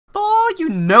you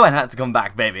know I had to come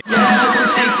back, baby.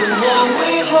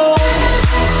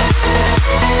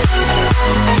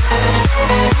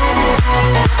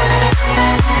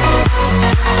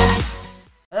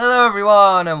 Hello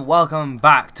everyone and welcome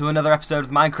back to another episode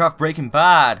of Minecraft Breaking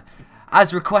Bad.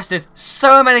 As requested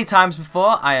so many times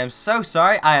before, I am so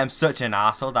sorry. I am such an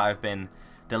arsehole that I've been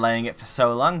delaying it for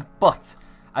so long. But,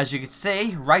 as you can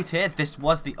see, right here, this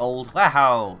was the old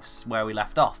warehouse where we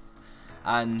left off.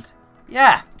 And,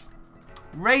 yeah,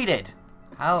 raided.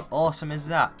 How awesome is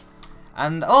that?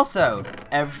 And also,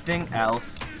 everything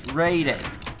else raided.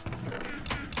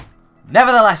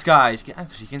 Nevertheless, guys,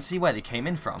 actually, you can see where they came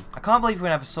in from. I can't believe we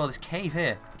never saw this cave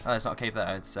here. Oh, it's not a cave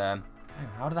there. It's, how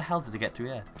the hell did they get through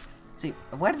here? See,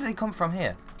 where did they come from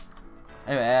here?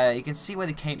 Anyway, you can see where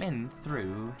they came in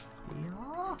through here.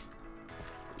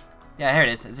 Yeah, here it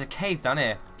is. It's a cave down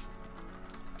here.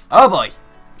 Oh, boy.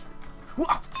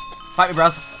 Fight me,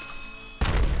 bros.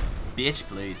 Bitch,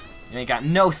 please. You ain't got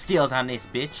no skills on this,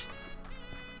 bitch.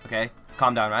 Okay,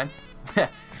 calm down, Ryan.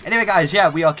 Anyway, guys, yeah,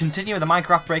 we are continuing the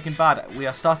Minecraft Breaking Bad. We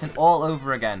are starting all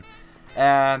over again.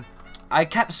 I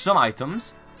kept some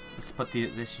items. Let's put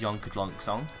this Yonkadlonk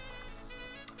song.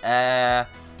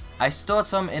 I stored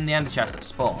some in the ender chest at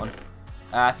spawn.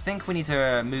 I think we need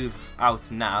to move out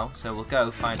now, so we'll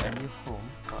go find a new home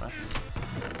for us.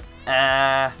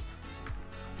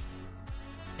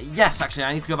 Yes, actually,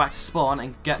 I need to go back to spawn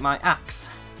and get my axe.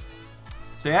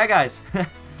 So yeah, guys.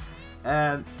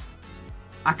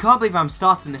 I can't believe I'm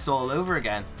starting this all over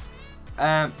again.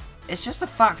 It's just the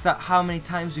fact that how many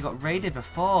times we got raided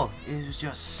before. It was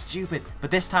just stupid.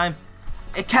 But this time,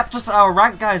 it kept us at our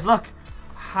rank, guys. Look.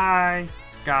 Hi,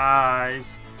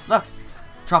 guys. Look.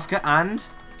 Trofka, and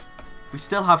we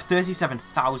still have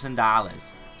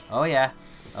 $37,000. Oh, yeah.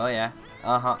 Oh, yeah.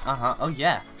 Uh-huh, uh-huh. Oh,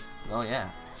 yeah. Oh, yeah.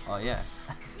 Oh, yeah.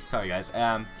 Sorry, guys.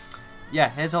 Yeah,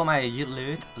 here's all my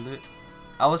loot.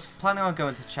 I was planning on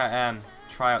going to try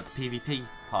out the PvP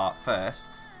part first.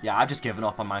 Yeah, I've just given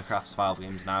up on Minecraft survival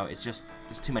games now. It's just,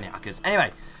 there's too many hackers.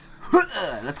 Anyway,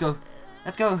 let's go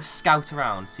scout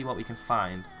around, see what we can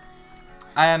find.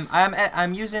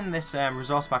 I'm using this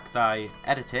resource pack that I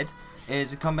edited. It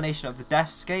is a combination of the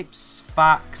Deathscapes,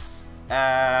 Facts,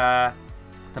 the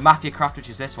Mafia Craft, which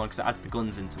is this one because it adds the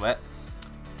guns into it.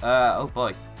 Oh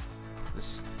boy,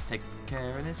 let's take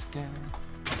care of this guy.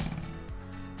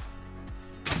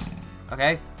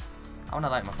 Okay, I want to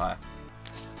light my fire.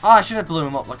 Oh, I should have blew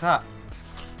him up like that.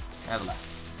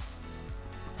 Nevertheless.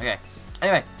 Okay.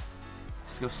 Anyway,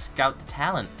 let's go scout the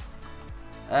talent.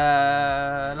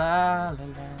 La la la.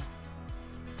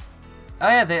 Oh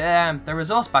yeah, the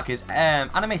resource pack is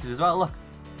animated as well.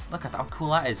 Look at how cool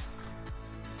that is.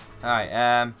 All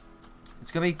right.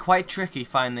 It's gonna be quite tricky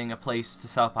finding a place to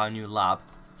set up our new lab.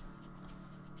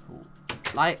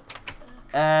 Like,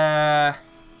 I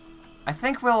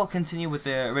think we'll continue with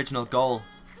the original goal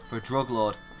for Drug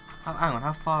Lord. Hang on,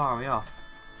 how far are we off?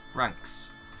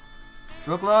 Ranks.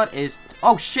 Drug Lord is...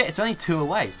 Oh shit, it's only 2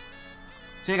 away.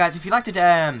 So yeah, guys, if you'd like to,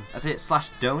 is it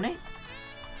 /donate?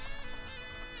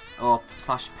 Or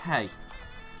 /pay?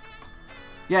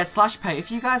 Yeah, it's /pay. If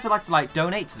you guys would like to, like,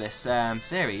 donate to this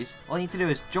series, all you need to do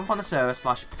is jump on the server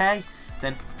 /pay,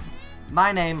 then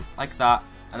my name, like that,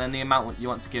 and then the amount you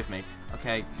want to give me.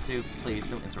 Okay, please,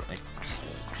 don't interrupt me.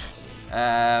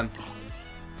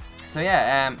 So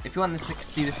yeah, if you want to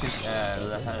see this, if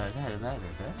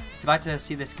you'd like to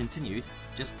see this continued,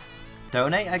 just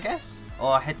donate, I guess,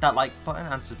 or hit that like button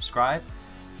and subscribe.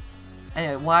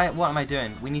 Anyway, what am I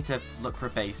doing? We need to look for a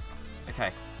base.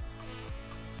 Okay.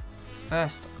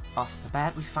 First off the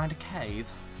bat, we find a cave.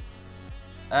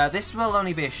 This will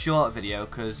only be a short video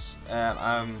because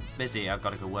I'm busy. I've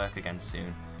got to go work again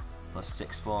soon. Plus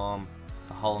 6th form,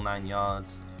 the whole 9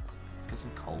 yards. Let's get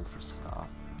some coal for a start.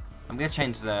 I'm gonna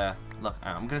change the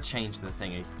I'm gonna change the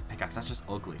thingy pickaxe. That's just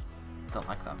ugly. Don't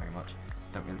like that very much.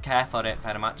 Don't really care for it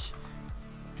very much.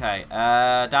 Okay,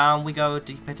 down we go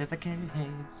deep into the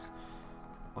caves.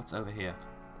 What's over here?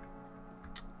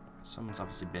 Someone's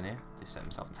obviously been here. They set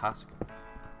themselves a task.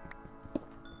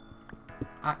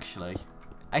 Actually,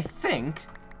 I think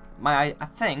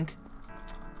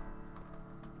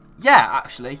yeah,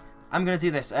 actually, I'm gonna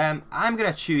do this. I'm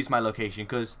gonna choose my location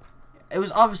because it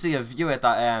was obviously a viewer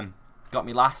that got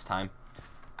me last time,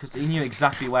 because he knew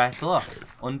exactly where to look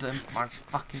under my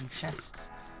fucking chests.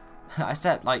 I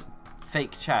set like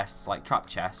fake chests, like trap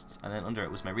chests, and then under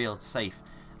it was my real safe.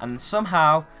 And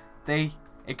somehow they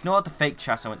ignored the fake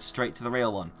chest and went straight to the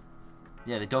real one.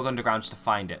 Yeah, they dug underground just to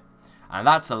find it, and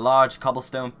that's a large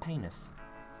cobblestone penis.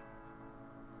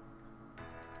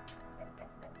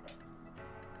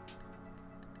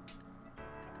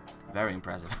 Very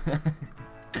impressive.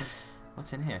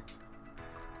 What's in here?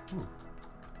 Ooh.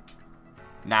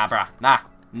 Nah, bruh.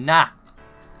 Nah.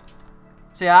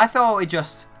 So yeah, I thought we'd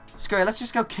just... Screw it, let's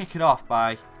just go kick it off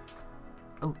by...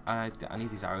 Oh, I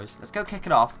need these arrows. Let's go kick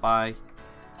it off by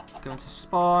going to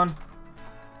spawn.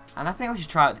 And I think we should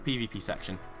try out the PvP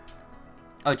section.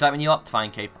 Oh, do you like my new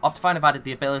Optifine cape? Optifine have added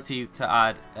the ability to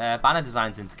add banner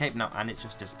designs into the cape now, and it's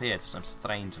just disappeared for some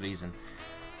strange reason.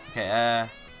 Okay,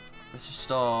 let's just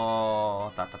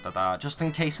store... Just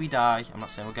in case we die. I'm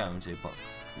not saying we're going to, but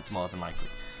it's more than likely.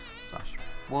 Slash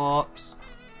warps.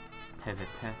 Pivot.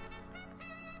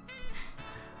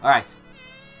 Alright.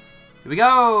 Here we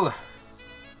go!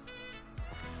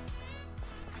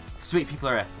 Sweet people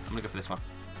are here. I'm gonna go for this one.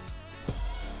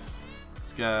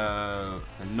 Let's go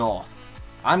to the north.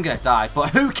 I'm gonna die, but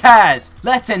who cares?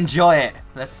 Let's enjoy it.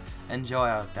 Let's enjoy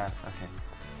our death. Okay.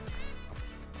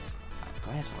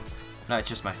 Right, here's one. No, it's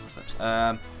just my footsteps.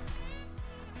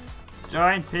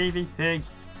 Join PvP.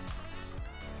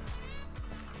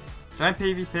 Join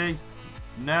PvP.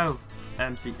 No.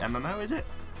 MMO, is it?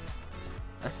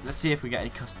 Let's see if we get any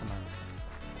customers.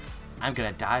 I'm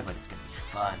gonna die, but it's gonna be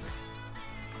fun.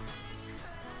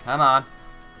 Come on.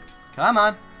 Come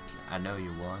on. I know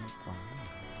you want it.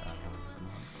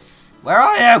 Where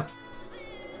are you?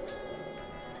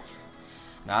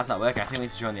 No, that's not working. I think we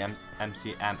need to join the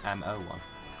MMO one.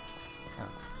 Oh,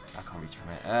 I can't reach from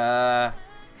it.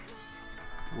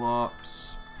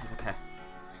 Whoops.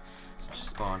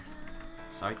 Spawn.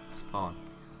 Sorry, spawn.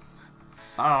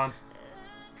 Spawn.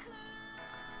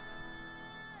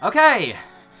 Okay.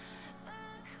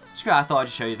 Screw it, I thought I'd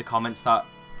just show you the comments that,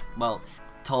 well,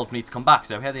 told me to come back.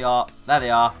 So here they are. There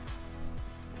they are.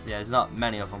 Yeah, there's not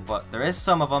many of them, but there is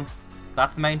some of them.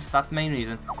 That's the main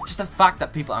reason. Just the fact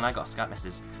that people, and I got Skype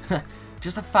messages.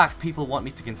 Just the fact people want me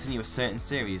to continue a certain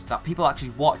series, that people actually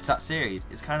watch that series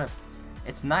is kind of,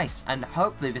 it's nice, and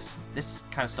hopefully this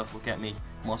kind of stuff will get me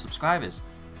more subscribers.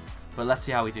 But let's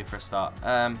see how we do for a start.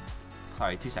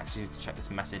 Sorry, 2 seconds. I need to check this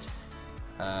message.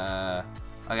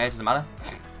 Okay, it doesn't matter.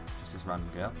 Just this random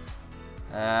girl.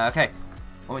 Okay,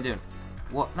 what are we doing?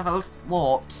 What levels?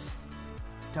 Warps.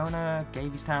 Donor,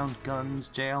 Gavystown, guns,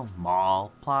 jail,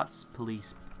 mall, plots,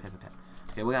 police, pivot.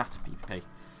 Okay, we're gonna have to PvP.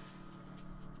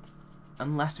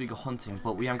 Unless we go hunting,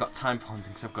 but we haven't got time for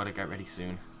hunting because I've got to get ready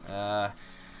soon. Normal.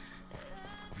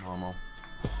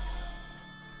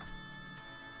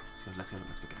 Let's go get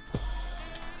him.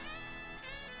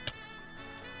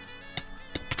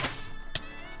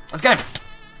 Let's get him!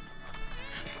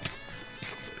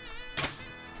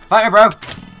 Fight me, bro!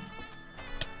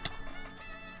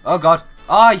 Oh god.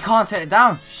 Oh, you can't set it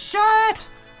down. Shit!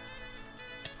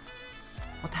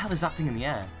 What the hell is that thing in the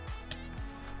air?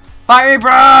 Fight me,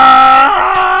 bro!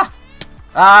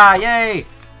 Ah, yay!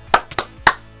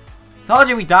 Told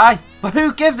you we die, but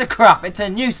who gives a crap? It's a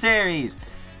new series.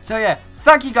 So yeah,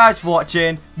 thank you guys for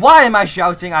watching. Why am I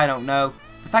shouting? I don't know.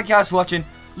 But thank you guys for watching.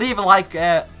 Leave a like.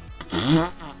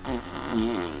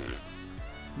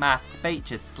 My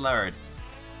speech is slurred.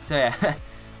 So yeah.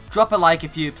 Drop a like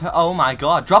if you... Oh my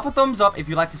god. Drop a thumbs up if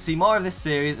you'd like to see more of this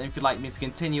series and if you'd like me to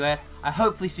continue it. I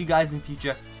hopefully see you guys in the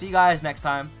future. See you guys next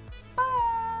time.